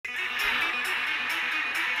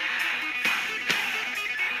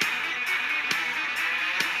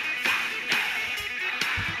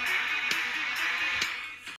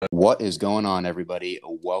What is going on, everybody?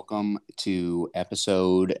 Welcome to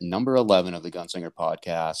episode number 11 of the Gunslinger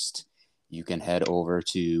podcast. You can head over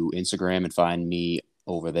to Instagram and find me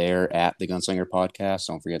over there at the Gunslinger podcast.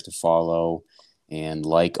 Don't forget to follow and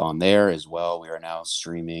like on there as well. We are now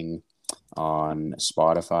streaming on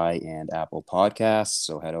Spotify and Apple Podcasts.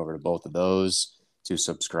 So head over to both of those to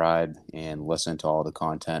subscribe and listen to all the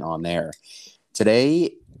content on there.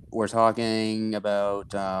 Today, we're talking about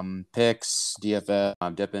picks, DFS.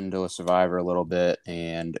 I'm dipping into a Survivor a little bit,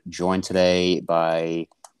 and joined today by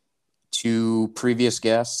two previous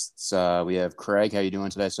guests. We have Craig. How you doing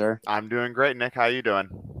today, sir? I'm doing great, Nick. How you doing?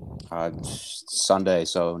 Sunday,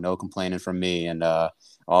 so no complaining from me. And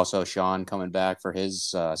also Sean coming back for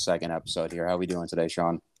his second episode here. How we doing today,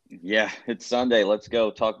 Sean? Yeah, it's Sunday. Let's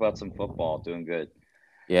go talk about some football. Doing good.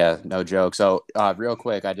 Yeah, no joke. So real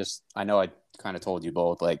quick, I know I kind of told you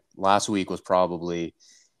both, like last week was probably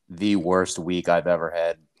the worst week I've ever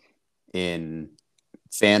had in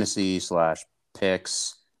fantasy /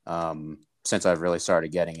 picks since I've really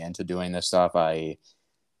started getting into doing this stuff. The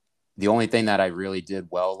only thing that I really did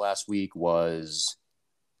well last week was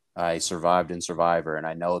I survived in Survivor, and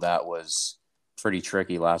I know that was pretty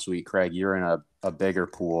tricky last week. Craig, you're in a bigger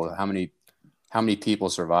pool. How many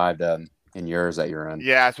people survived in yours that you're in?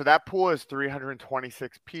 Yeah, so that pool is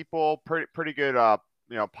 326 people. Pretty good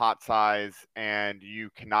pot size, and you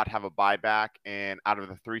cannot have a buyback, and out of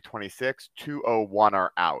the 326, 201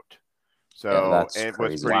 are out. So it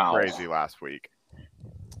was pretty crazy last week.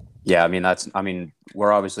 Yeah, I mean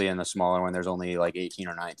we're obviously in the smaller one. There's only like 18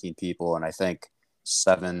 or 19 people, and I think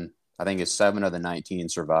seven of the 19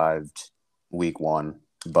 survived week one.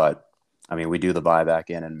 But I mean, we do the buyback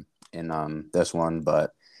in this one,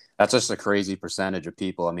 but that's just a crazy percentage of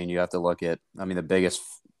people. I mean, you have to look at, the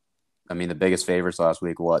biggest favorites last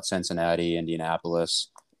week, Cincinnati,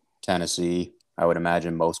 Indianapolis, Tennessee. I would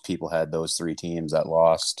imagine most people had those three teams that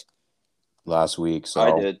lost last week. So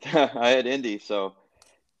I did. I had Indy. So,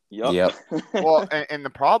 yep. Well, and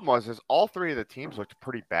the problem is all three of the teams looked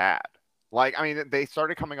pretty bad. Like, I mean, they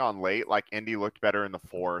started coming on late. Like, Indy looked better in the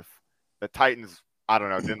fourth. The Titans, I don't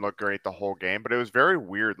know, didn't look great the whole game, but it was very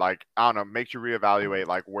weird. Like, I don't know, makes you reevaluate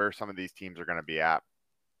like where some of these teams are going to be at.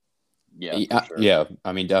 Yeah, sure. Yeah.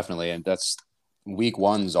 I mean, definitely, and that's week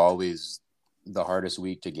one's always the hardest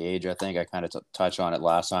week to gauge. I think I kind of touched on it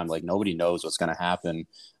last time. Like, nobody knows what's going to happen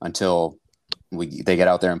until they get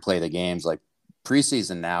out there and play the games. Like,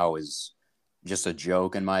 preseason now is just a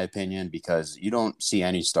joke in my opinion because you don't see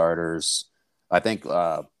any starters. I think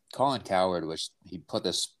Colin Cowherd he put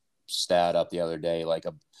this stat up the other day, like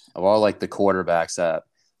of all like the quarterbacks that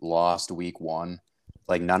lost week one,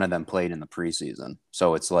 like none of them played in the preseason.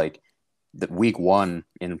 So it's like the week 1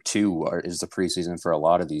 and 2 is the preseason for a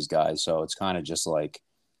lot of these guys. So it's kind of just like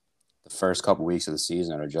the first couple weeks of the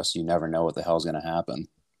season are just, you never know what the hell's going to happen.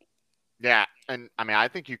 Yeah. And I mean, I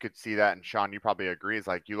think you could see that. And Sean, you probably agree, is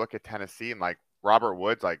like you look at Tennessee and like Robert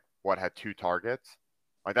Woods, like had 2 targets?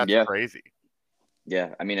 Like that's crazy.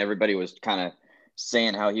 Yeah. I mean, everybody was kind of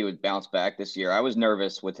saying how he would bounce back this year. I was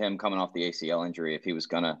nervous with him coming off the ACL injury if he was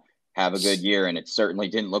going to have a good year, and it certainly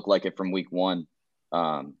didn't look like it from week 1.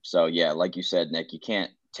 So yeah, like you said, Nick, you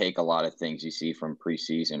can't take a lot of things you see from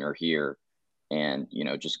preseason or here and,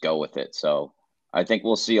 just go with it. So I think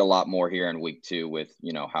we'll see a lot more here in week 2 with,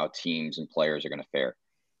 how teams and players are going to fare.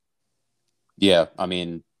 Yeah. I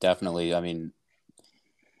mean, definitely. I mean,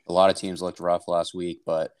 a lot of teams looked rough last week,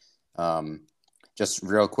 but just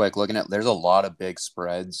real quick, there's a lot of big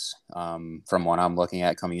spreads from what I'm looking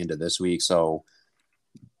at coming into this week. So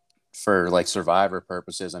for like Survivor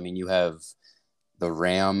purposes, I mean, you have the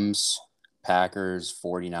Rams, Packers,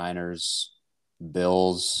 49ers,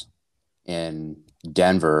 Bills, and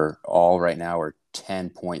Denver all right now are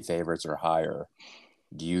 10-point favorites or higher.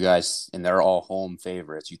 And they're all home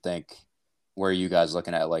favorites. You think, where are you guys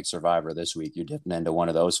looking at like Survivor this week? You're dipping into one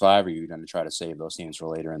of those 5, or are you going to try to save those teams for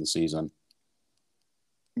later in the season?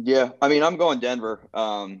 Yeah, I mean, I'm going Denver.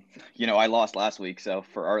 I lost last week, so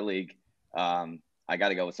for our league, I got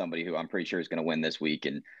to go with somebody who I'm pretty sure is going to win this week.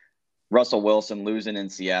 And Russell Wilson losing in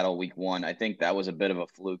Seattle week 1, I think that was a bit of a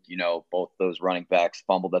fluke. Both those running backs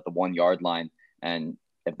fumbled at the 1-yard line. And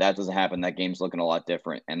if that doesn't happen, that game's looking a lot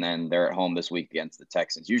different. And then they're at home this week against the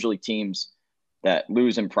Texans. Usually teams that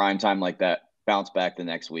lose in prime time like that bounce back the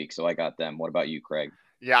next week. So I got them. What about you, Craig?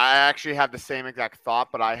 Yeah, I actually have the same exact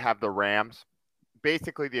thought, but I have the Rams.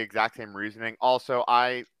 Basically the exact same reasoning. Also,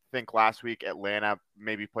 I think last week Atlanta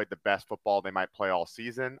maybe played the best football they might play all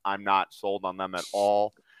season. I'm not sold on them at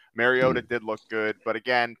all. Mariota did look good, but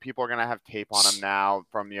again, people are going to have tape on him now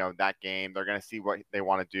from, that game. They're going to see what they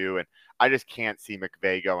want to do. And I just can't see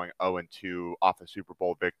McVay going 0-2 off a Super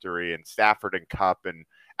Bowl victory. And Stafford and Kupp and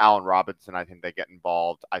Allen Robinson, I think they get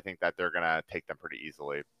involved. I think that they're going to take them pretty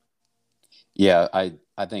easily. Yeah,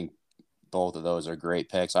 I think both of those are great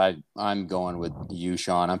picks. I'm going with you,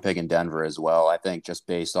 Sean. I'm picking Denver as well. I think just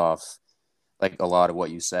based off like a lot of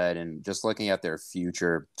what you said and just looking at their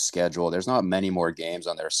future schedule, there's not many more games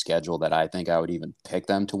on their schedule that I think I would even pick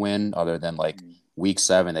them to win other than like week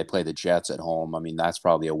 7, they play the Jets at home. I mean, that's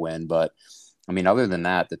probably a win, but I mean, other than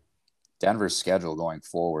that, the Denver's schedule going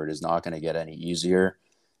forward is not going to get any easier.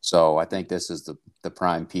 So I think this is the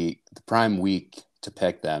prime week to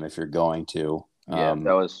pick them if you're going to. Yeah,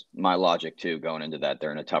 that was my logic too going into that.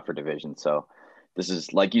 They're in a tougher division. So this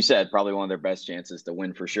is, like you said, probably one of their best chances to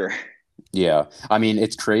win for sure. Yeah. I mean,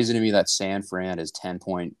 it's crazy to me that San Fran is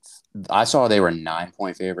 10-point. I saw they were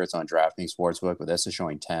 9-point favorites on DraftKings Sportsbook, but this is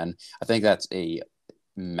showing 10. I think that's a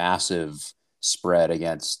massive spread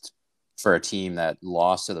for a team that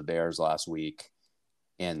lost to the Bears last week.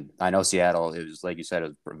 And I know Seattle, it was, like you said, it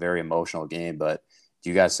was a very emotional game, but do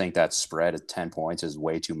you guys think that spread of 10 points is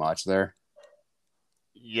way too much there?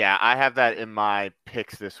 Yeah, I have that in my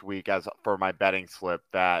picks this week as for my betting slip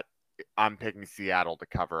that I'm picking Seattle to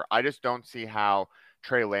cover. I just don't see how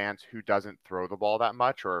Trey Lance, who doesn't throw the ball that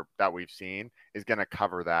much or that we've seen, is going to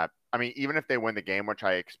cover that. I mean, even if they win the game, which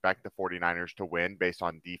I expect the 49ers to win based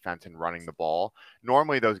on defense and running the ball,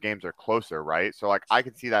 normally those games are closer, right? So, like, I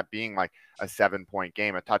could see that being like a 7-point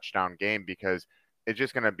game, a touchdown game, because it's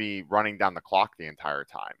just going to be running down the clock the entire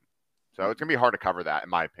time. So it's going to be hard to cover that, in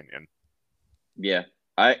my opinion. Yeah,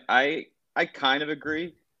 I kind of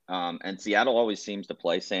agree. And Seattle always seems to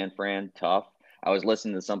play San Fran tough. I was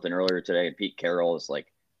listening to something earlier today, and Pete Carroll is I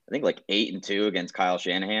think 8-2 against Kyle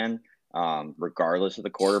Shanahan, regardless of the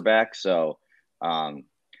quarterback. So I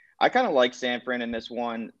kind of like San Fran in this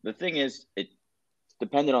one. The thing is, it's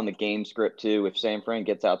dependent on the game script too. If San Fran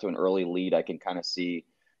gets out to an early lead, I can kind of see,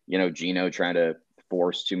 Geno trying to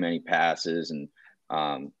force too many passes, and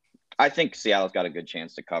I think Seattle's got a good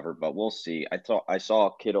chance to cover, but we'll see. I saw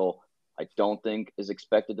Kittle. I don't think is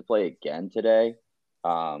expected to play again today.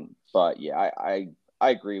 But yeah, I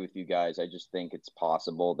agree with you guys. I just think it's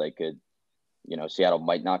possible they could, Seattle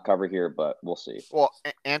might not cover here, but we'll see. Well,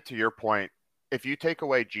 and to your point, if you take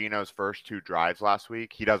away Geno's first 2 drives last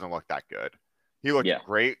week, he doesn't look that good. He looked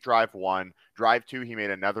great drive 1. Drive 2, he made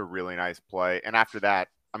another really nice play. And after that,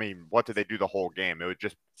 I mean, what did they do the whole game? It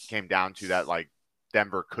just came down to that,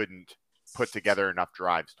 Denver couldn't put together enough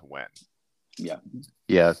drives to win.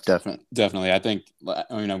 Yeah, definitely. I think,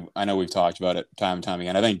 I know we've talked about it time and time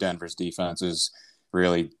again. I think Denver's defense is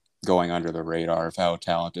really going under the radar of how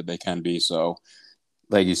talented they can be. So,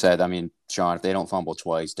 like you said, I mean, Sean, if they don't fumble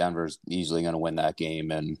twice, Denver's easily going to win that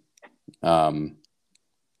game. And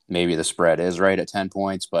maybe the spread is right at 10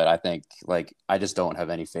 points, but I think, I just don't have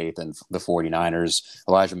any faith in the 49ers.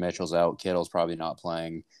 Elijah Mitchell's out. Kittle's probably not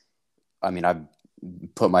playing. I mean, I've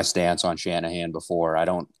put my stance on Shanahan before. I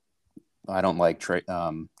don't like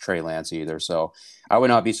Trey Lance either. So I would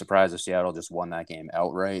not be surprised if Seattle just won that game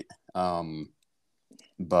outright.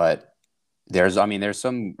 But there's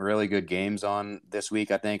some really good games on this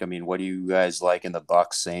week, I think. I mean, what do you guys like in the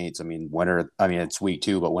Bucs Saints? I mean, it's week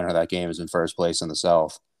 2, but winner of that game is in first place in the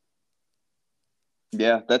South.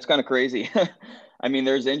 Yeah, that's kind of crazy. I mean,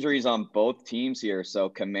 there's injuries on both teams here. So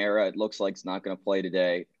Kamara, it looks like, it's not going to play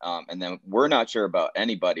today. And then we're not sure about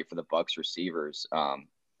anybody for the Bucs receivers.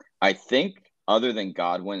 I think other than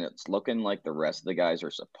Godwin, it's looking like the rest of the guys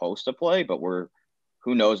are supposed to play, but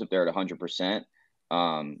who knows if they're at 100%.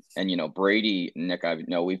 And, Brady, Nick, I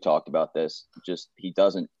know we've talked about this, just he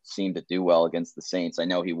doesn't seem to do well against the Saints. I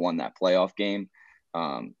know he won that playoff game,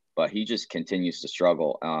 but he just continues to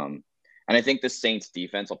struggle. And I think the Saints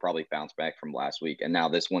defense will probably bounce back from last week. And now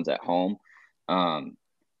this one's at home.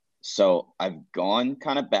 So I've gone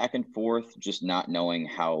kind of back and forth, just not knowing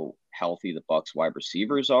how healthy the Bucs wide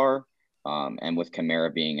receivers are. And with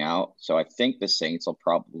Kamara being out. So I think the Saints will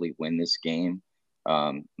probably win this game.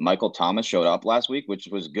 Michael Thomas showed up last week, which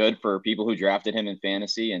was good for people who drafted him in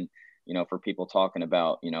fantasy. And, for people talking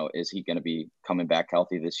about, is he going to be coming back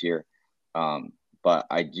healthy this year? But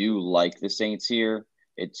I do like the Saints here.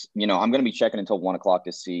 It's, I'm going to be checking until 1:00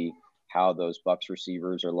 to see how those Bucs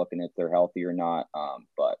receivers are looking, if they're healthy or not.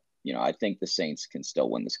 But, I think the Saints can still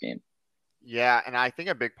win this game. Yeah, and I think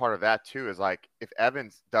a big part of that too is if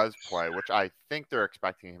Evans does play, which I think they're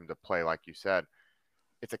expecting him to play, like you said,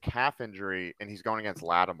 it's a calf injury and he's going against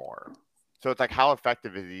Lattimore. So it's how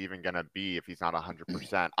effective is he even going to be if he's not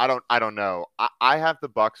 100%? I don't know. I have the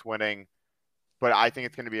Bucs winning But I think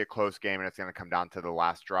it's going to be a close game, and it's going to come down to the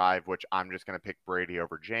last drive, which I'm just going to pick Brady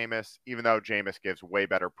over Jameis, even though Jameis gives way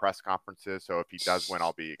better press conferences. So if he does win,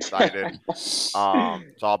 I'll be excited. It's all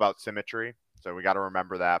about symmetry. So we got to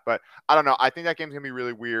remember that. But I don't know. I think that game's going to be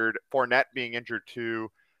really weird. Fournette being injured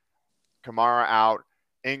too. Kamara out.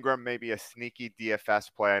 Ingram may be a sneaky DFS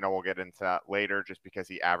play. I know we'll get into that later just because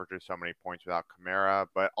he averages so many points without Kamara.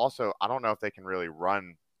 But also, I don't know if they can really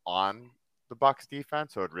run on the Bucs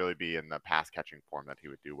defense, so it'd really be in the pass catching form that he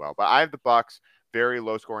would do well. But I have the Bucs, very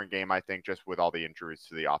low scoring game, I think, just with all the injuries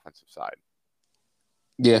to the offensive side.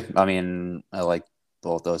 Yeah, I mean, I like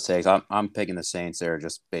both those takes. I'm picking the Saints there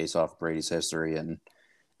just based off Brady's history, and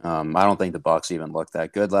I don't think the Bucs even looked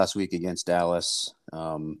that good last week against Dallas.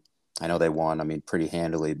 I know they won, I mean, pretty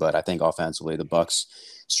handily, but I think offensively the Bucs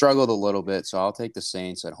struggled a little bit, so I'll take the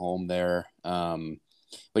Saints at home there. But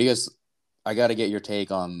you guys, I got to get your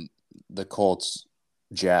take on the Colts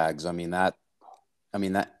Jags. I mean,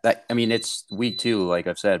 it's week 2, like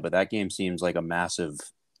I've said, but that game seems like a massive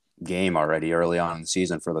game already early on in the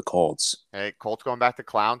season for the Colts. Hey, Colts going back to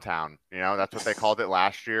Clown Town. That's what they called it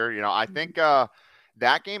last year. I think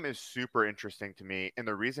that game is super interesting to me. And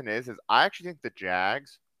the reason is I actually think the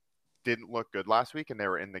Jags didn't look good last week and they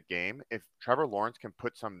were in the game. If Trevor Lawrence can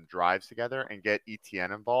put some drives together and get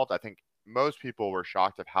ETN involved, I think most people were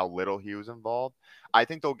shocked at how little he was involved. I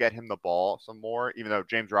think they'll get him the ball some more, even though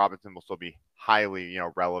James Robinson will still be highly,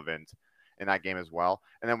 relevant in that game as well.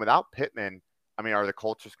 And then without Pittman, I mean, are the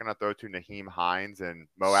Colts just going to throw to Naheem Hines and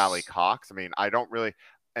Mo Alley Cox? I mean, I don't really,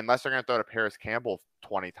 unless they're going to throw to Paris Campbell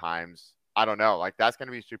 20 times, I don't know. Like, that's going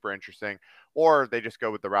to be super interesting. Or they just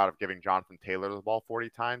go with the route of giving Jonathan Taylor the ball 40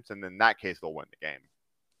 times, and in that case, they'll win the game.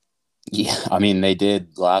 Yeah, I mean, they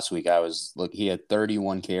did last week. He had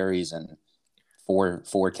 31 carries and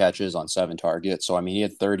four catches on 7 targets. So, I mean, he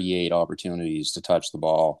had 38 opportunities to touch the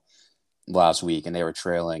ball last week, and they were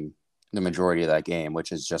trailing the majority of that game,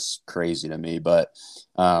 which is just crazy to me. But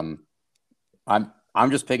I'm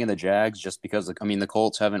just picking the Jags just because, the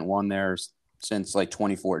Colts haven't won there since like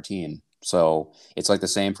 2014. So it's like the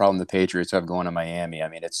same problem the Patriots have going to Miami. I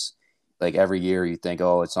mean, it's like every year you think,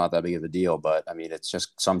 oh, it's not that big of a deal. But, I mean, it's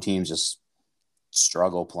just some teams just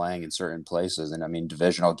struggle playing in certain places. And, I mean,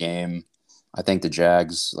 divisional game, I think the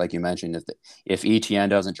Jags, like you mentioned, if ETN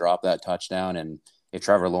doesn't drop that touchdown and if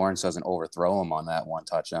Trevor Lawrence doesn't overthrow him on that one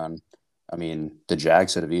touchdown, I mean, the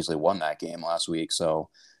Jags could have easily won that game last week. So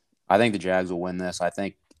I think the Jags will win this. I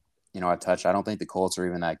think, I don't think the Colts are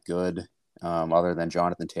even that good, other than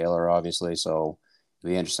Jonathan Taylor, obviously. So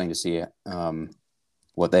it'll be interesting to see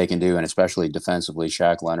what they can do. And especially defensively,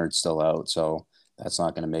 Shaq Leonard's still out. So that's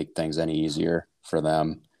not going to make things any easier for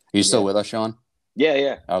them. Are you still with us, Sean?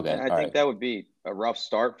 Yeah. Okay. And I think that would be a rough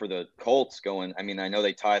start for the Colts going. I mean, I know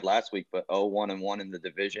they tied last week, but 0-1-1 in the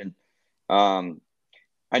division.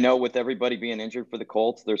 I know with everybody being injured for the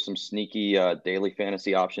Colts, there's some sneaky daily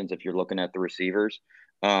fantasy options if you're looking at the receivers.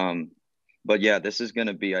 But yeah, this is going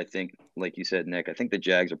to be, I think, like you said, Nick, I think the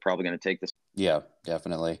Jags are probably going to take this. Yeah,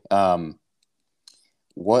 definitely.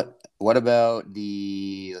 What about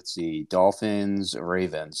the, let's see, Dolphins,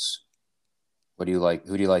 Ravens? What do you like?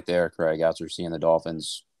 Who do you like there, Craig, after seeing the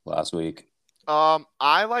Dolphins last week?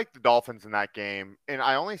 I like the Dolphins in that game, and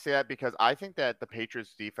I only say that because I think that the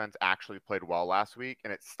Patriots defense actually played well last week,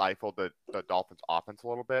 and it stifled the Dolphins offense a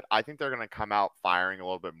little bit. I think they're going to come out firing a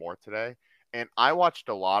little bit more today, and I watched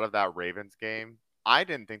a lot of that Ravens game. I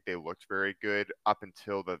didn't think they looked very good up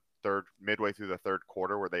until the midway through the third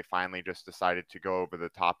quarter, where they finally just decided to go over the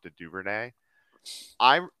top to Duvernay.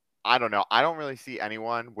 I don't know. I don't really see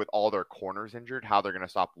anyone with all their corners injured, how they're going to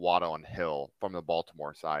stop Waddle and Hill from the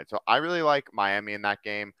Baltimore side. So I really like Miami in that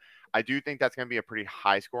game. I do think that's going to be a pretty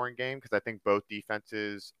high scoring game because I think both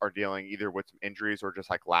defenses are dealing either with some injuries or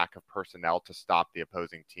just like lack of personnel to stop the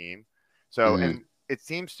opposing team. So, and it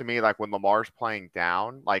seems to me like when Lamar's playing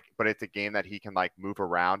down, but it's a game that he can move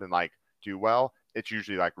around and do well, it's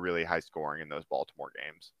usually really high scoring in those Baltimore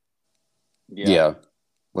games. Yeah.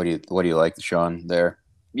 What do you like, Sean, there?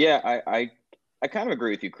 Yeah, I kind of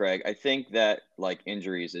agree with you, Craig. I think that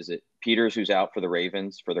injuries, is it Peters who's out for the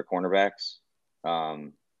Ravens for their cornerbacks,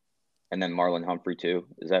 and then Marlon Humphrey too.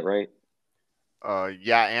 Is that right?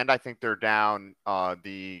 Yeah, and I think they're down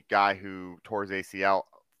the guy who tore his ACL,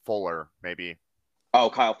 Fuller, maybe. Oh,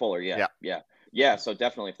 Kyle Fuller. Yeah. So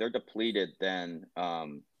definitely, if they're depleted, then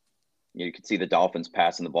you could see the Dolphins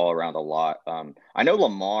passing the ball around a lot. I know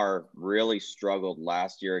Lamar really struggled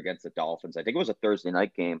last year against the Dolphins. I think it was a Thursday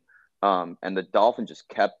night game, and the Dolphins just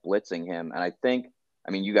kept blitzing him. And I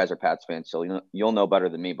mean, you guys are Pats fans, so you'll know better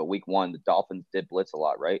than me. But week 1, the Dolphins did blitz a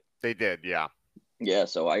lot, right? They did, yeah. Yeah,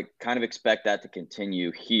 so I kind of expect that to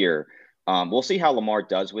continue here. We'll see how Lamar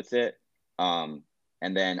does with it. And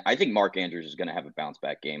then I think Mark Andrews is going to have a bounce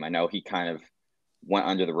back game. I know he kind of went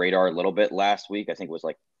under the radar a little bit last week. I think it was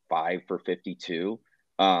like 5 for 52.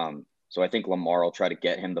 So I think Lamar will try to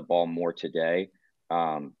get him the ball more today.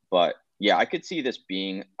 But yeah, I could see this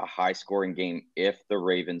being a high scoring game if the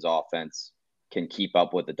Ravens offense can keep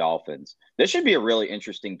up with the Dolphins. This should be a really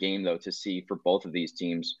interesting game though to see for both of these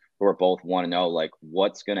teams who are both 1-0, like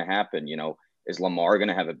what's going to happen. Is Lamar going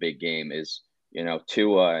to have a big game? Is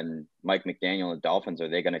Tua and Mike McDaniel and the Dolphins, are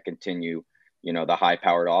they going to continue the high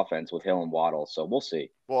powered offense with Hill and Waddle? So we'll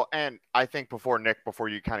see. Well, and I think before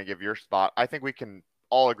you kind of give your spot, I think we can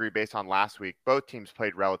all agree based on last week, both teams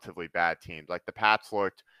played relatively bad teams. Like the Pats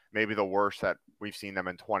looked maybe the worst that we've seen them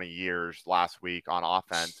in 20 years last week on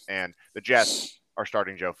offense, and the Jets are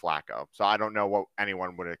starting Joe Flacco. So I don't know what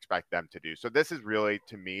anyone would expect them to do. So this is really,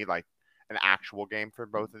 to me, like an actual game for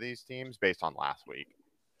both of these teams based on last week.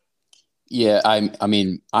 Yeah, I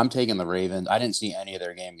mean, I'm taking the Ravens. I didn't see any of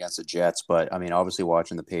their game against the Jets, but I mean, obviously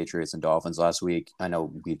watching the Patriots and Dolphins last week, I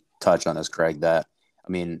know we touched on this, Craig, that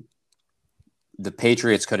I mean, the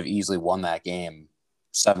Patriots could have easily won that game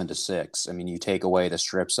 7-6. I mean, you take away the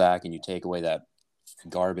strip sack and you take away that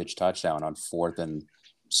garbage touchdown on 4th and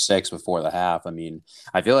 6 before the half. I mean,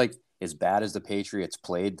 I feel like as bad as the Patriots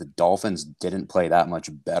played, the Dolphins didn't play that much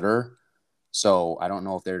better. So I don't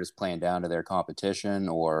know if they're just playing down to their competition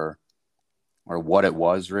or what it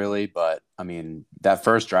was really. But I mean, that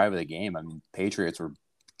first drive of the game, I mean, Patriots were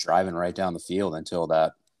driving right down the field until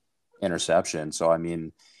that interception. So, I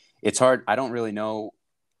mean, it's hard. I don't really know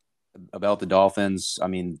about the Dolphins. I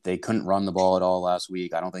mean, they couldn't run the ball at all last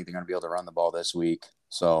week. I don't think they're going to be able to run the ball this week.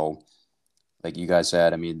 So, like you guys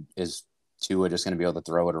said, I mean, is Tua just going to be able to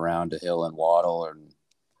throw it around to Hill and Waddle,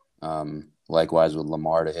 and likewise with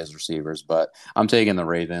Lamar to his receivers? But I'm taking the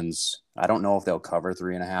Ravens. I don't know if they'll cover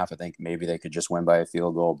 3.5. I think maybe they could just win by a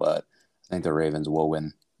field goal, but I think the Ravens will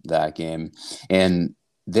win that game. And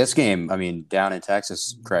this game, I mean, down in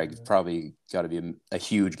Texas, Craig, probably got to be a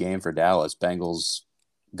huge game for Dallas. Bengals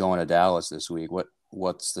going to Dallas this week.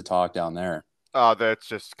 What's the talk down there? That's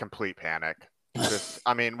just complete panic.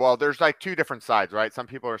 I mean, well, there's like two different sides, right? Some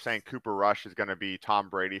people are saying Cooper Rush is going to be Tom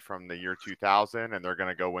Brady from the year 2000, and they're going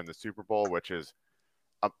to go win the Super Bowl, which is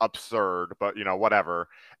absurd, but whatever.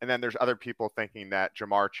 And then there's other people thinking that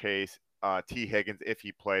Jamar Chase, T. Higgins, if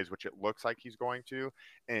he plays, which it looks like he's going to,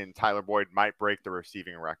 and Tyler Boyd might break the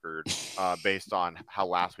receiving record based on how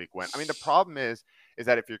last week went. I mean, the problem is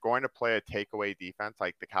that if you're going to play a takeaway defense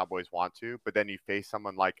like the Cowboys want to, but then you face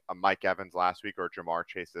someone like a Mike Evans last week or Jamar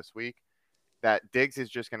Chase this week, that Diggs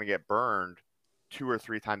is just going to get burned 2 or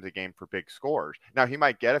 3 times a game for big scores. Now, he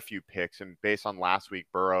might get a few picks, and based on last week,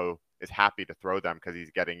 Burrow is happy to throw them because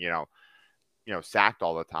he's getting, sacked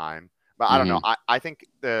all the time. But I don't know. I think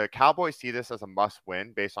the Cowboys see this as a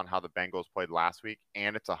must-win based on how the Bengals played last week,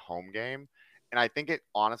 and it's a home game. And I think it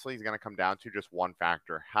honestly is going to come down to just one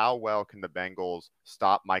factor. How well can the Bengals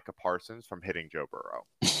stop Micah Parsons from hitting Joe Burrow?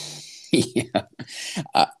 Yeah.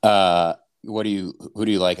 Who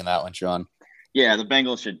do you like in that one, Sean? Yeah, the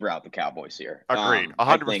Bengals should rout the Cowboys here. Agreed.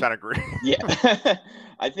 100% agree. Yeah.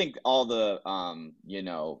 I think all the,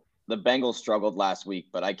 the Bengals struggled last week,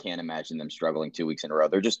 but I can't imagine them struggling 2 weeks in a row.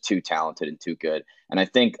 They're just too talented and too good. And I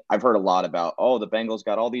think I've heard a lot about, the Bengals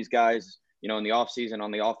got all these guys, in the offseason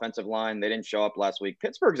on the offensive line. They didn't show up last week.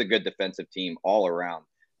 Pittsburgh's a good defensive team all around.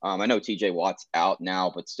 I know TJ Watt's out now,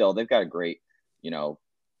 but still they've got a great,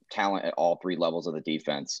 talent at all 3 levels of the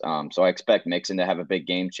defense. So I expect Mixon to have a big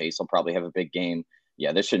game. Chase will probably have a big game.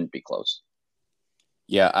 Yeah, this shouldn't be close.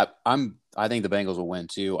 Yeah, I think the Bengals will win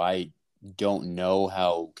too. I don't know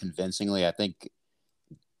how convincingly. I think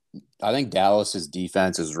Dallas's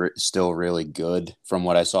defense is still really good from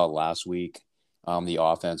what I saw last week. The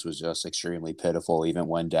offense was just extremely pitiful even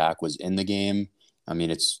when Dak was in the game. I mean,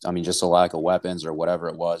 just a lack of weapons or whatever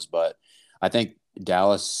it was, but I think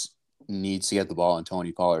Dallas needs to get the ball in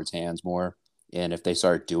Tony Pollard's hands more. And if they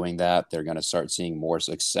start doing that, they're going to start seeing more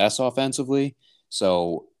success offensively.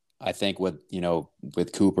 So I think with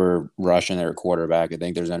Cooper rushing their quarterback, I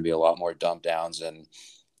think there's going to be a lot more dump downs and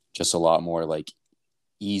just a lot more like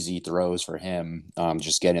easy throws for him,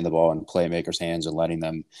 just getting the ball in playmakers' hands and letting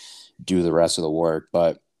them do the rest of the work.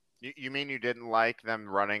 But you mean you didn't like them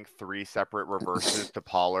running 3 separate reverses to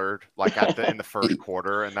Pollard like in the first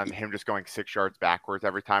quarter, and then him just going 6 yards backwards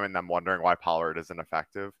every time, and then wondering why Pollard isn't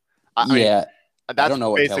effective? I mean, that's don't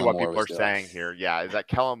know basically what Kellen people are saying here. Yeah, is that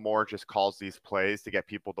Kellen Moore just calls these plays to get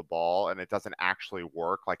people the ball, and it doesn't actually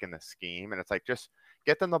work like in the scheme. And it's like, just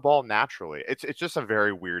get them the ball naturally. It's just a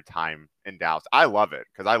very weird time in Dallas. I love it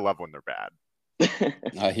because I love when they're bad.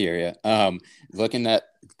 I hear you. Looking at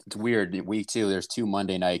it's weird week 2. There's 2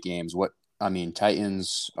 Monday night games.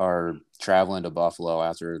 Titans are traveling to Buffalo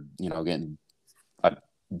after getting a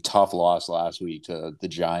tough loss last week to the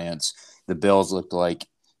Giants. The Bills looked like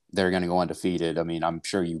they're going to go undefeated. I mean, I'm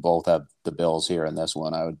sure you both have the Bills here in this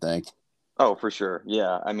one, I would think. Oh, for sure.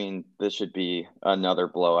 Yeah. I mean, this should be another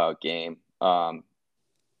blowout game.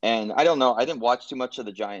 And I don't know. I didn't watch too much of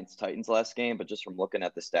the Giants Titans last game, but just from looking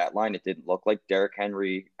at the stat line, it didn't look like Derrick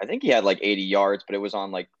Henry. I think he had like 80 yards, but it was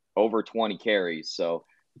on like over 20 carries. So,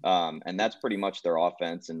 and that's pretty much their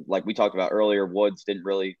offense. And like we talked about earlier, Woods didn't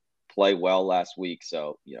really play well last week.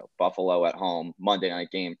 So, Buffalo at home, Monday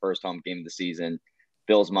night game, first home game of the season.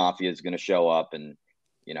 Bills Mafia is going to show up, and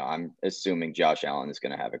I'm assuming Josh Allen is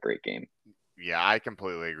going to have a great game. Yeah, I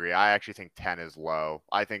completely agree. I actually think 10 is low.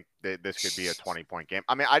 I think that this could be a 20-point game.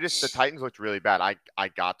 I mean, the Titans looked really bad. I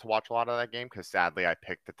got to watch a lot of that game because sadly I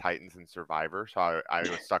picked the Titans in Survivor, so I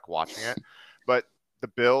was stuck watching it. But the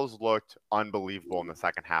Bills looked unbelievable in the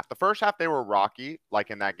second half. The first half, they were rocky, like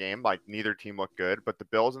in that game. Like neither team looked good, but the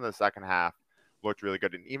Bills in the second half looked really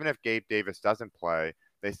good. And even if Gabe Davis doesn't play,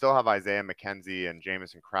 they still have Isaiah McKenzie and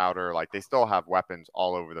Jamison Crowder. Like they still have weapons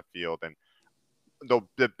all over the field. And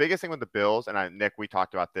the biggest thing with the Bills, and Nick, we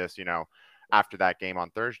talked about this, after that game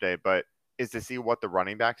on Thursday, but is to see what the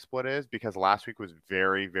running back split is, because last week was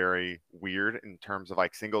very, very weird in terms of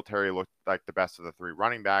like Singletary looked like the best of the 3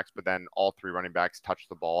 running backs, but then all 3 running backs touched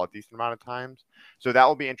the ball a decent amount of times. So that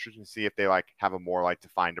will be interesting to see if they like have a more like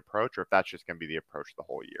defined approach, or if that's just going to be the approach the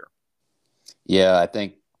whole year. Yeah, I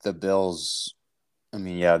think the Bills.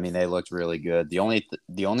 They looked really good. The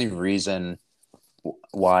only reason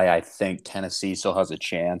why I think Tennessee still has a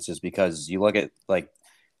chance is because you look at like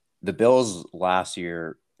the Bills last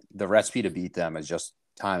year, the recipe to beat them is just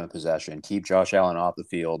time of possession, keep Josh Allen off the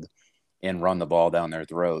field and run the ball down their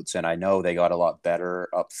throats. And I know they got a lot better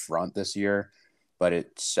up front this year, but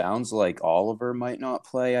it sounds like Oliver might not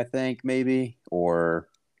play, I think maybe, or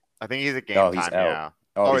I think he's a game he's time. out. Yeah.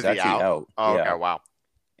 Oh, he's is he actually out. Oh, Yeah. okay. Wow.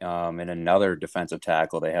 And another defensive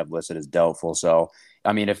tackle they have listed as doubtful. So,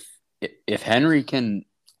 I mean, if Henry can,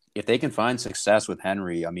 if they can find success with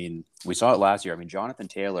Henry, I mean, we saw it last year. I mean, Jonathan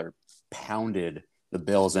Taylor pounded the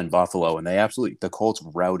Bills in Buffalo, and the Colts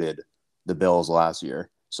routed the Bills last year.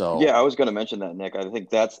 So yeah, I was going to mention that, Nick. I think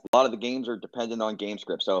that's a lot of the games are dependent on game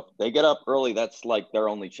script. So if they get up early, that's like their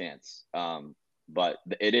only chance. But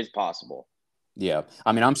it is possible. yeah,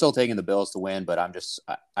 I mean, I'm still taking the Bills to win, but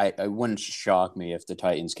I wouldn't shock me if the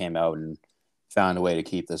Titans came out and found a way to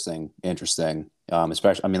keep this thing interesting.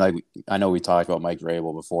 Especially, I mean, like I know we talked about Mike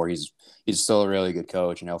Vrabel before. He's still a really good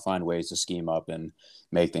coach, and he'll find ways to scheme up and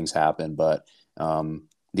make things happen. But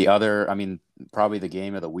the other, I mean, probably the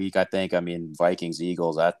game of the week, I think. I mean, Vikings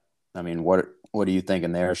Eagles. What are you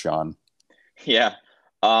thinking there, Sean? Yeah.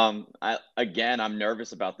 I'm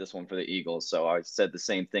nervous about this one for the Eagles. So I said the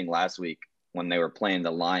same thing last week when they were playing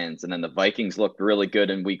the Lions, and then the Vikings looked really good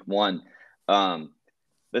in week 1.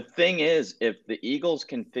 The thing is, if the Eagles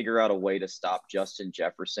can figure out a way to stop Justin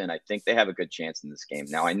Jefferson, I think they have a good chance in this game.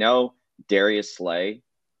 Now, I know Darius Slay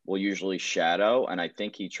will usually shadow, and I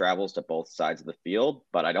think he travels to both sides of the field,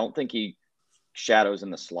 but I don't think he shadows in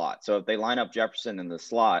the slot. So if they line up Jefferson in the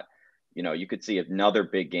slot, you could see another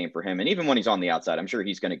big game for him. And even when he's on the outside, I'm sure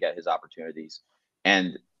he's going to get his opportunities.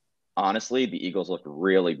 And honestly, the Eagles looked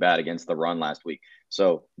really bad against the run last week.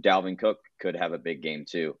 So Dalvin Cook could have a big game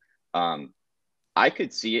too. I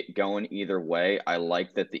could see it going either way. I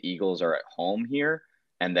like that the Eagles are at home here,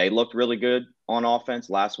 and they looked really good on offense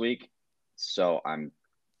last week. So I'm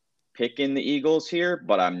picking the Eagles here,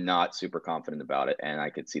 but I'm not super confident about it, and I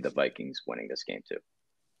could see the Vikings winning this game too.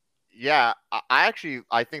 Yeah, I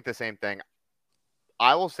think the same thing.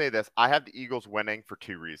 I will say this. I have the Eagles winning for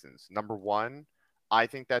 2 reasons. Number one, I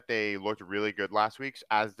think that they looked really good last week,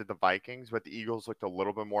 as did the Vikings, but the Eagles looked a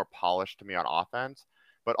little bit more polished to me on offense.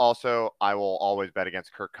 But also, I will always bet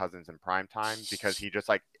against Kirk Cousins in prime time because he just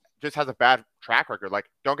has a bad track record. Like,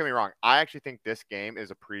 don't get me wrong. I actually think this game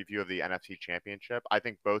is a preview of the NFC Championship. I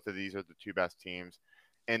think both of these are the 2 best teams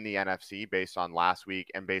in the NFC based on last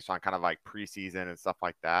week and based on kind of like preseason and stuff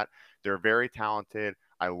like that. They're very talented.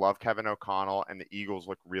 I love Kevin O'Connell, and the Eagles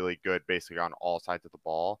look really good basically on all sides of the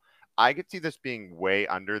ball. I could see this being way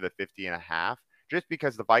under the 50.5 just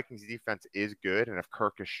because the Vikings defense is good. And if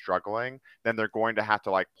Kirk is struggling, then they're going to have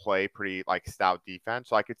to like play pretty like stout defense.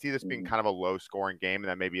 So I could see this being kind of a low scoring game and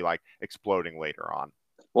then maybe like exploding later on.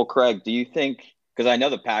 Well, Craig, do you think, because I know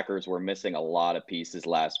the Packers were missing a lot of pieces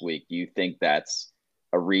last week, do you think that's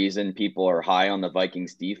a reason people are high on the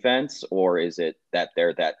Vikings defense, or is it that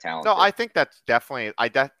they're that talented? No, I think that's definitely, I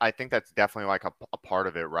think that's definitely like a part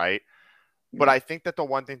of it, right? But I think that the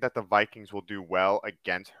one thing that the Vikings will do well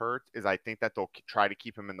against Hurts is I think that they'll try to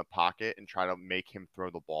keep him in the pocket and try to make him throw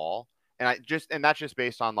the ball. And that's just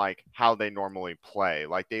based on like how they normally play.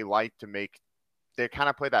 Like they kind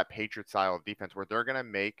of play that Patriot style of defense where they're going to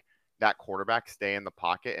make that quarterback stay in the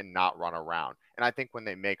pocket and not run around. And I think when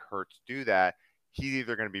they make Hurts do that, he's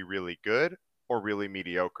either going to be really good or really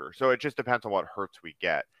mediocre. So it just depends on what Hurts we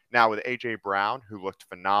get. Now with AJ Brown, who looked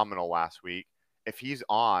phenomenal last week, if he's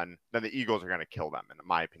on, then the Eagles are going to kill them, in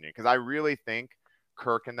my opinion, because I really think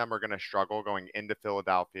Kirk and them are going to struggle going into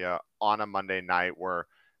Philadelphia on a Monday night where,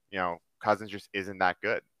 Cousins just isn't that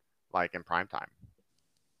good, like in prime time.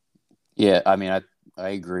 Yeah, I mean, I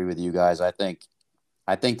agree with you guys. I think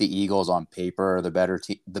the Eagles on paper are the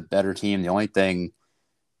better team. The only thing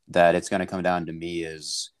that it's going to come down to me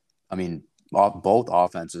is, I mean, both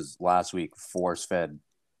offenses last week force-fed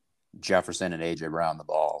Jefferson and AJ Brown the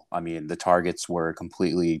ball. I mean, the targets were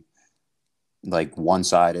completely like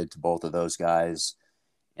one-sided to both of those guys.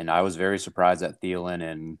 And I was very surprised that Thielen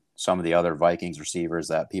and some of the other Vikings receivers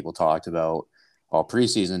that people talked about all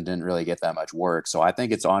preseason didn't really get that much work. So I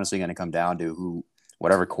think it's honestly going to come down to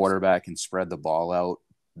whatever quarterback can spread the ball out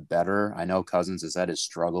better. I know Cousins has had his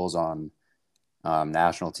struggles on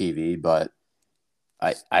national TV, but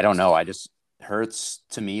I don't know. I just Hurts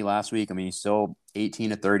to me last week. I mean, he's still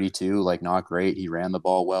 18 to 32, like not great. He ran the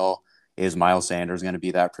ball well. Is Miles Sanders going to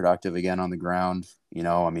be that productive again on the ground?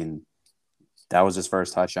 I mean, that was his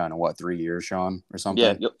first touchdown in 3 years, Sean, or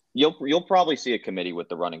something? Yeah, you'll probably see a committee with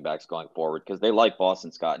the running backs going forward because they like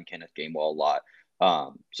Boston Scott and Kenneth Gainwell a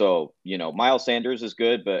lot. So Miles Sanders is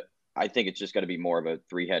good, but I think it's just going to be more of a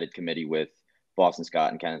three-headed committee with Boston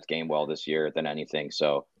Scott and Kenneth Gainwell this year than anything.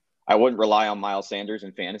 So I wouldn't rely on Miles Sanders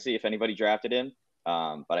in fantasy if anybody drafted him.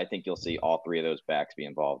 But I think you'll see all three of those backs be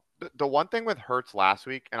involved. The one thing with Hurts last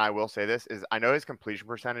week, and I will say this, is I know his completion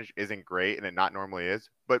percentage isn't great, and it not normally is,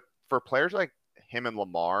 but for players like him and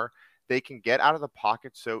Lamar, they can get out of the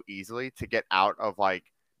pocket so easily to get out of like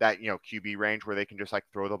that, QB range where they can just like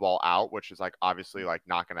throw the ball out, which is like obviously like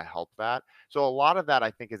not going to help that. So a lot of that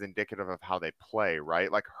I think is indicative of how they play,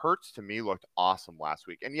 right? Like Hurts to me looked awesome last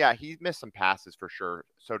week. And yeah, he missed some passes for sure.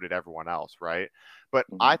 So did everyone else, right? But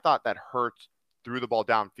I thought that Hurts threw the ball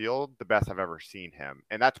downfield the best I've ever seen him.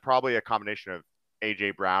 And that's probably a combination of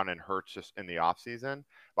AJ Brown and Hurts just in the offseason.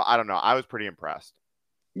 But I don't know. I was pretty impressed.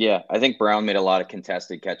 Yeah, I think Brown made a lot of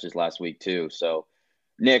contested catches last week too. So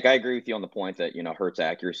Nick, I agree with you on the point that, Hurts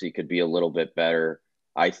accuracy could be a little bit better.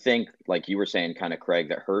 I think, like you were saying, kind of, Craig,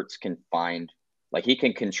 that Hurts can he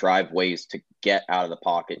can contrive ways to get out of the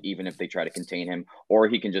pocket, even if they try to contain him, or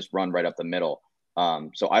he can just run right up the middle.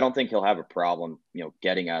 So I don't think he'll have a problem,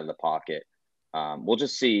 getting out of the pocket. We'll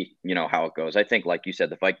just see, how it goes. I think, like you said,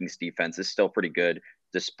 the Vikings defense is still pretty good,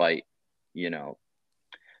 despite,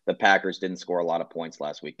 the Packers didn't score a lot of points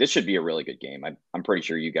last week. This should be a really good game. I'm pretty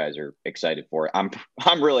sure you guys are excited for it.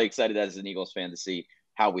 I'm really excited as an Eagles fan to see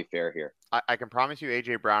how we fare here. I can promise you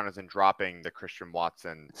AJ Brown isn't dropping the Christian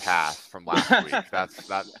Watson pass from last week.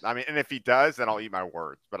 I mean, and if he does, then I'll eat my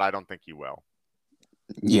words, but I don't think he will.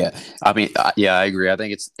 Yeah. I mean, yeah, I agree. I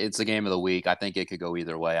think it's a game of the week. I think it could go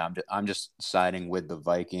either way. I'm just siding with the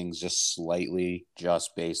Vikings just slightly,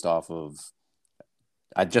 just based off of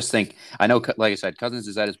I just think I know, like I said, Cousins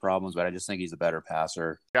has had his problems, but I just think he's a better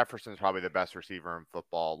passer. Jefferson's probably the best receiver in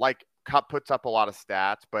football. Like Kupp puts up a lot of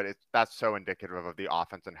stats, but that's so indicative of the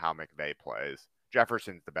offense and how McVay plays.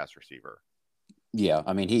 Jefferson's the best receiver. Yeah,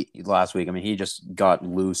 I mean, last week, he just got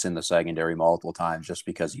loose in the secondary multiple times just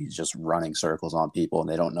because he's just running circles on people and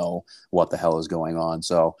they don't know what the hell is going on.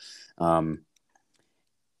 So,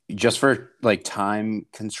 just for like time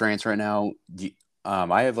constraints right now,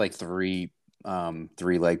 I have like three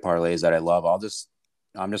leg parlays that I love.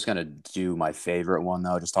 I'm just gonna do my favorite one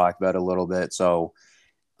though. Just talk about it a little bit. So,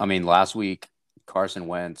 I mean, last week Carson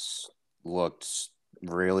Wentz looked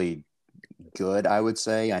really good, I would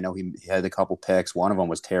say. I know he had a couple picks. One of them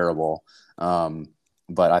was terrible. But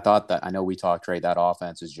I know we talked, Trey, that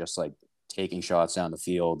offense is just like taking shots down the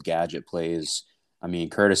field, gadget plays. I mean,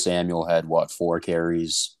 Curtis Samuel had 4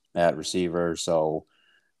 carries at receiver. So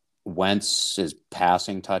Wentz's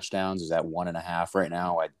passing touchdowns is at 1.5 right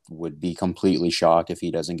now. I would be completely shocked if he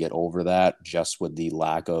doesn't get over that, just with the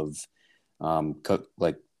lack of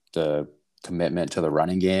the commitment to the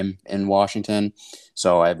running game in Washington.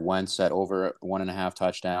 So I have Wentz at over 1.5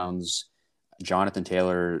 touchdowns. Jonathan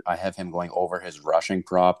Taylor, I have him going over his rushing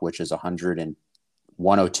prop, which is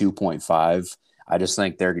 102.5. I just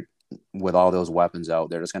think they're, with all those weapons out,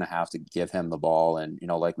 they're just going to have to give him the ball. And,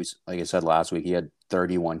 like I said last week, he had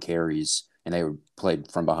 31 carries and they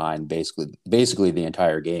played from behind basically the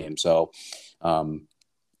entire game. So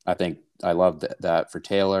I think I love that for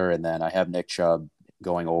Taylor. And then I have Nick Chubb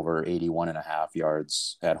going over 81.5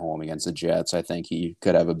 yards at home against the Jets. I think he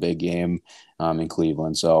could have a big game in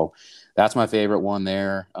Cleveland. So that's my favorite one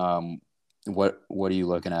there. What are you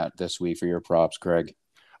looking at this week for your props, Craig?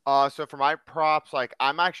 So for my props, like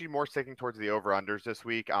I'm actually more sticking towards the over-unders this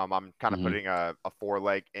week. I'm kind of Mm-hmm. putting a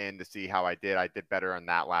four-leg in to see how I did. I did better on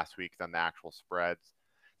that last week than the actual spreads.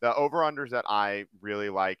 The over-unders that I really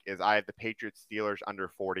like is I have the Patriots Steelers under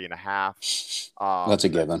 40.5. That's a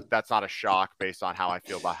given. That's not a shock based on how I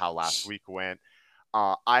feel about how last week went.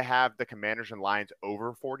 I have the Commanders and Lions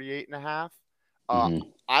over 48.5. Mm-hmm.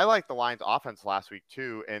 I like the Lions offense last week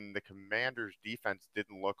too, and the Commanders defense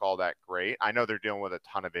didn't look all that great. I know they're dealing with a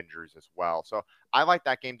ton of injuries as well. So I like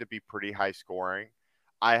that game to be pretty high scoring.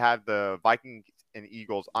 I have the Vikings and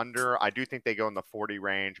Eagles under. I do think they go in the 40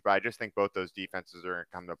 range, but I just think both those defenses are going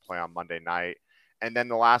to come to play on Monday night. And then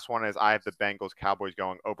the last one is I have the Bengals Cowboys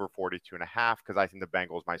going over 42.5 because I think the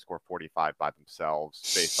Bengals might score 45 by themselves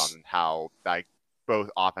based on how like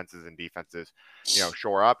both offenses and defenses,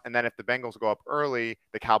 shore up. And then if the Bengals go up early,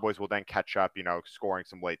 the Cowboys will then catch up, scoring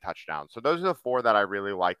some late touchdowns. So those are the four that I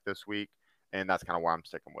really like this week, and that's kind of where I'm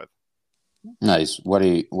sticking with. Nice. What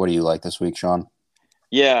do you like this week, Sean?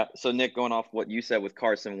 Yeah. So Nick, going off what you said with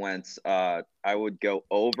Carson Wentz, I would go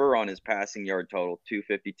over on his passing yard total,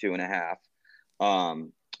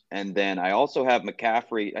 252.5. And then I also have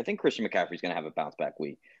McCaffrey. I think Christian McCaffrey is going to have a bounce back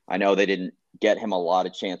week. I know they didn't get him a lot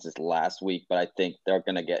of chances last week, but I think they're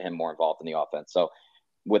going to get him more involved in the offense. So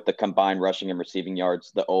with the combined rushing and receiving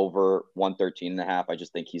yards, the over 113.5, I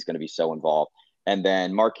just think he's going to be so involved. And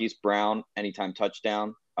then Marquise Brown, anytime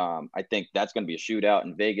touchdown. I think that's going to be a shootout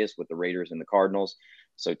in Vegas with the Raiders and the Cardinals.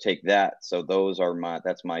 So take that. So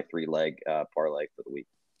that's my 3-leg parlay for the week.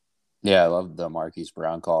 Yeah, I love the Marquise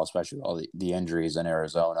Brown call, especially with all the injuries in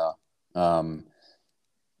Arizona. Um,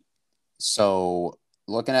 so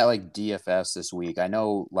looking at like DFS this week, I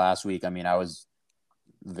know last week, I mean, I was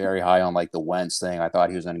very high on like the Wentz thing. I thought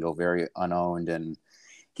he was going to go very unowned, and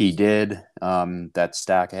he did. That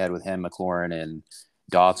stack ahead with him, McLaurin, and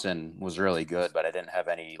Dotson was really good, but I didn't have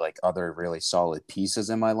any like other really solid pieces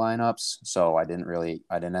in my lineups, so I didn't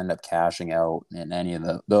end up cashing out in any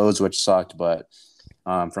of those, which sucked. But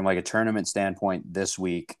from like a tournament standpoint this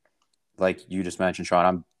week, like you just mentioned, Sean,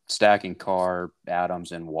 I'm stacking Carr,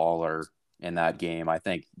 Adams, and Waller in that game. I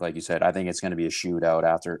think, like you said, I think it's going to be a shootout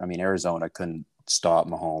after. I mean, Arizona couldn't stop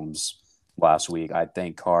Mahomes last week. I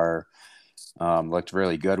think Carr looked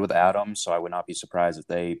really good with Adams, so I would not be surprised if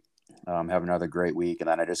they have another great week. And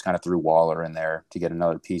then I just kind of threw Waller in there to get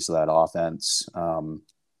another piece of that offense. And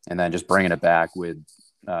then just bringing it back with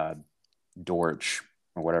Dortch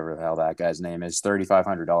or whatever the hell that guy's name is,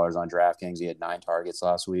 $3,500 on DraftKings. He had 9 targets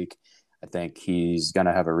last week. I think he's going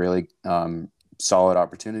to have a really solid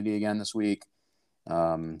opportunity again this week.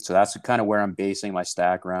 So that's kind of where I'm basing my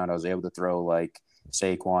stack around. I was able to throw like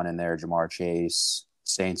Saquon in there, Jamar Chase,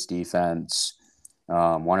 Saints defense,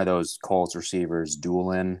 one of those Colts receivers,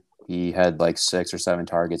 Doolin. He had like 6 or 7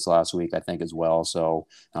 targets last week, I think, as well. So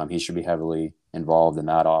he should be heavily involved in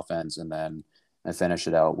that offense. And then I finished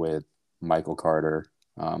it out with Michael Carter,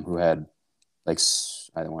 who had like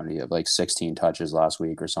I don't want to get like 16 touches last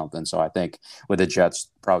week or something. So I think with the Jets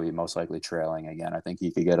probably most likely trailing again, I think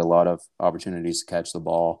he could get a lot of opportunities to catch the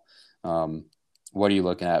ball. What are you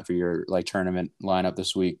looking at for your like tournament lineup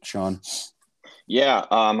this week, Sean? Yeah,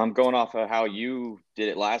 I'm going off of how you did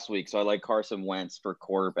it last week. So I like Carson Wentz for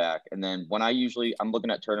quarterback. And then when I'm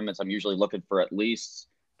looking at tournaments, I'm usually looking for at least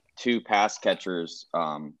 2 pass catchers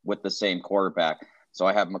with the same quarterback. So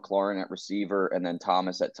I have McLaurin at receiver and then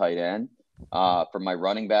Thomas at tight end. For my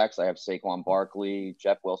running backs, I have Saquon Barkley,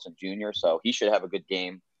 Jeff Wilson Jr. So he should have a good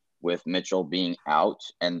game with Mitchell being out.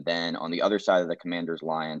 And then on the other side of the Commanders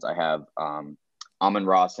Lions, I have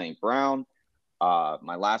Amon-Ra St. Brown.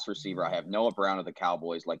 My last receiver, I have Noah Brown of the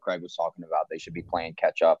Cowboys, like Craig was talking about. They should be playing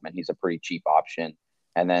catch up, and he's a pretty cheap option.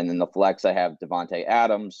 And then in the flex, I have Devontae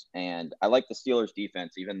Adams, and I like the Steelers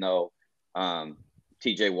defense, even though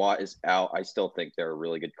TJ Watt is out. I still think they're a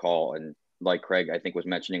really good call. And like Craig, I think was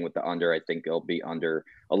mentioning with the under, I think it'll be under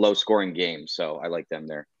a low scoring game. So I like them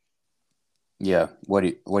there. Yeah. What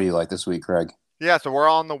do you like this week, Craig? Yeah, so we're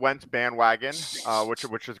on the Wentz bandwagon,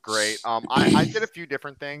 which is great. I did a few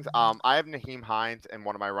different things. I have Naheem Hines in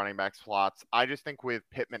one of my running back slots. I just think with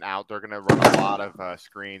Pittman out, they're going to run a lot of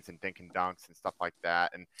screens and dink and dunks and stuff like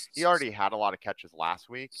that. And he already had a lot of catches last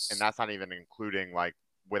week, and that's not even including like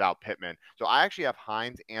without Pittman. So I actually have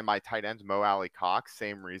Hines and my tight ends, Mo Alley Cox,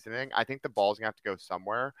 same reasoning. I think the ball's going to have to go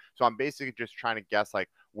somewhere. So I'm basically just trying to guess, like,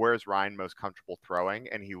 where's Ryan most comfortable throwing?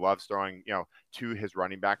 And he loves throwing, to his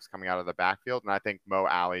running backs coming out of the backfield. And I think Mo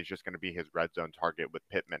Alley is just going to be his red zone target with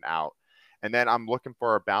Pittman out. And then I'm looking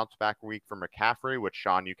for a bounce back week for McCaffrey, which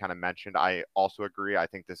Sean, you kind of mentioned. I also agree. I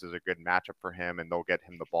think this is a good matchup for him and they'll get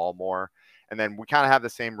him the ball more. And then we kind of have the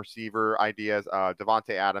same receiver ideas,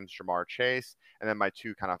 Devontae Adams, Jamar Chase. And then my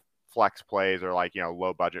two kind of flex plays or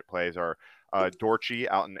low budget plays are Dortchy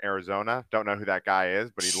out in Arizona. Don't know who that guy is,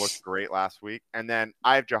 but he looked great last week. And then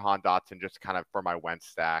I have Jahan Dotson just kind of for my Wentz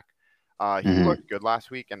stack. He looked good last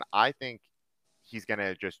week, and I think he's going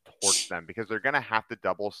to just torch them because they're going to have to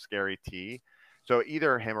double Scary T. So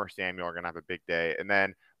either him or Samuel are going to have a big day. And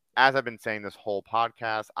then, as I've been saying this whole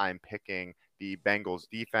podcast, I'm picking the Bengals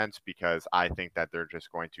defense because I think that they're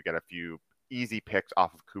just going to get a few easy picks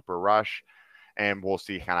off of Cooper Rush, and we'll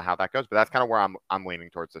see kind of how that goes. But that's kind of where I'm leaning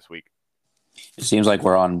towards this week. It seems like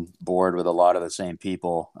we're on board with a lot of the same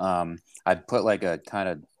people. I put like a kind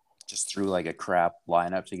of just threw like a crap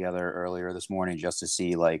lineup together earlier this morning just to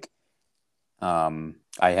see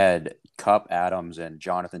I had Kupp, Adams, and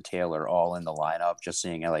Jonathan Taylor all in the lineup, just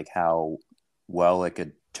seeing like how well it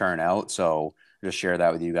could turn out. So just share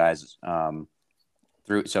that with you guys.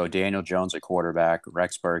 So Daniel Jones at quarterback,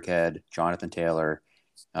 Rex Burkhead, Jonathan Taylor,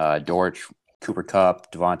 Dortch, Cooper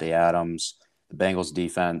Kupp, Devontae Adams, the Bengals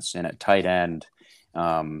defense, and at tight end,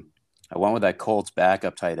 I went with that Colts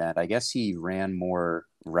backup tight end. I guess he ran more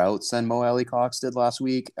routes than Mo Alley Cox did last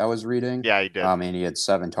week, I was reading. Yeah, he did. And he had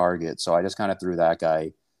 7 targets. So I just kind of threw that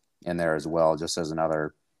guy in there as well, just as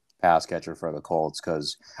another pass catcher for the Colts,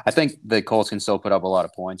 because I think the Colts can still put up a lot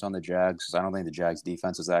of points on the Jags, because I don't think the Jags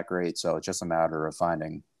defense is that great. So it's just a matter of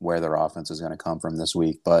finding where their offense is going to come from this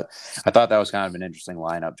week. But I thought that was kind of an interesting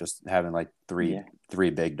lineup, just having like three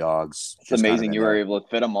big dogs. It's amazing you were able to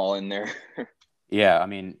fit them all in there. Yeah, I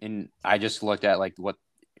mean, I just looked at like what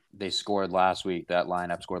they scored last week. That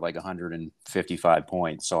lineup scored like 155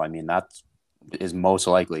 points. So I mean, that is most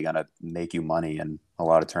likely going to make you money in a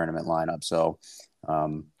lot of tournament lineups. So I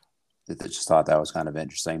just thought that was kind of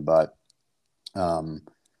interesting. But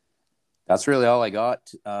that's really all I got.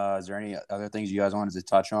 Is there any other things you guys wanted to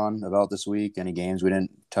touch on about this week? Any games we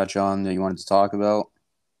didn't touch on that you wanted to talk about?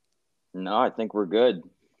 No, I think we're good.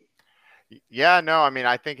 Yeah, no, I mean,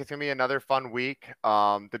 I think it's going to be another fun week.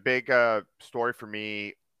 The big story for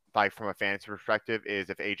me, like from a fantasy perspective, is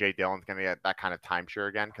if A.J. Dillon's going to get that kind of timeshare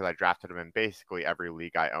again, because I drafted him in basically every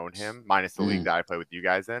league I own him, minus the league that I play with you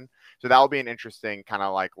guys in. So that will be an interesting kind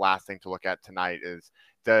of like last thing to look at tonight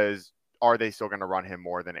is are they still going to run him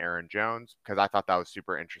more than Aaron Jones? Because I thought that was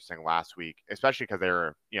super interesting last week, especially because they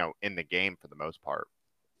were, in the game for the most part.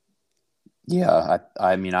 Yeah,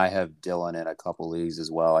 I mean, I have Dillon in a couple leagues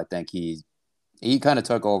as well. I think he kind of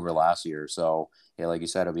took over last year. So, yeah, like you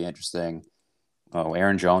said, it'll be interesting. Oh,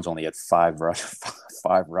 Aaron Jones only had 5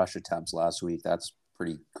 rush attempts last week. That's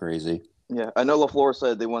pretty crazy. Yeah, I know LaFleur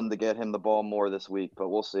said they wanted to get him the ball more this week, but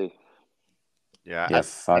we'll see. Yeah,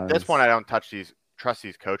 at this point, I don't trust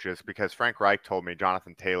these coaches, because Frank Reich told me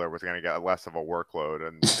Jonathan Taylor was going to get less of a workload,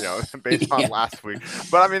 and based on last week.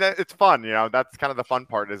 But I mean, it's fun. That's kind of the fun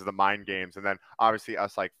part, is the mind games, and then obviously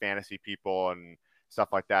us like fantasy people and stuff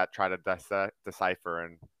like that try to decipher.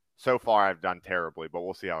 And so far, I've done terribly, but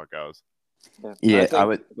we'll see how it goes. Yeah, I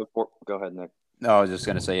would. Go ahead, Nick. No, I was just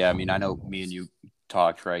gonna say, yeah. I mean, I know me and you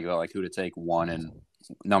talked, Craig, about like who to take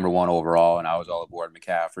number one overall, and I was all aboard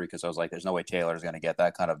McCaffrey because I was like, there's no way Taylor's gonna get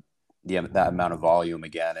that kind of that amount of volume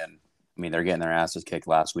again. And I mean, they're getting their asses kicked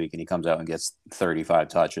last week, and he comes out and gets 35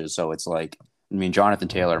 touches. So it's like, I mean, Jonathan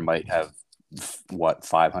Taylor might have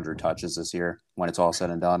 500 touches this year when it's all said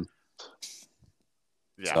and done.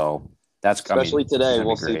 Yeah. So that's especially today.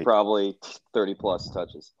 We'll see probably 30 plus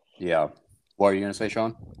touches. Yeah. What are you going to say,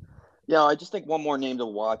 Sean? Yeah, I just think one more name to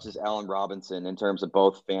watch is Allen Robinson in terms of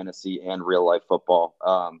both fantasy and real life football.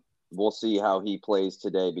 We'll see how he plays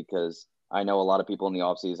today, because I know a lot of people in the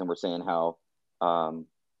offseason were saying how,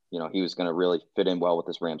 he was going to really fit in well with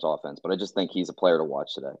this Rams offense. But I just think he's a player to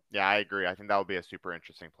watch today. Yeah, I agree. I think that would be a super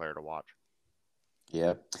interesting player to watch.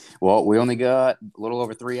 Yeah. Well, we only got a little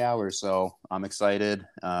over 3 hours, so I'm excited.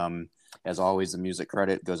 As always, the music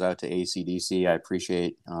credit goes out to AC/DC. I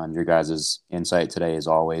appreciate your guys' insight today, as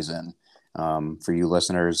always. And for you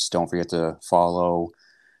listeners, don't forget to follow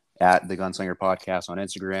at the Gunslinger Podcast on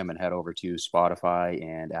Instagram, and head over to Spotify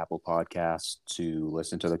and Apple Podcasts to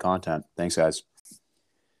listen to the content. Thanks, guys.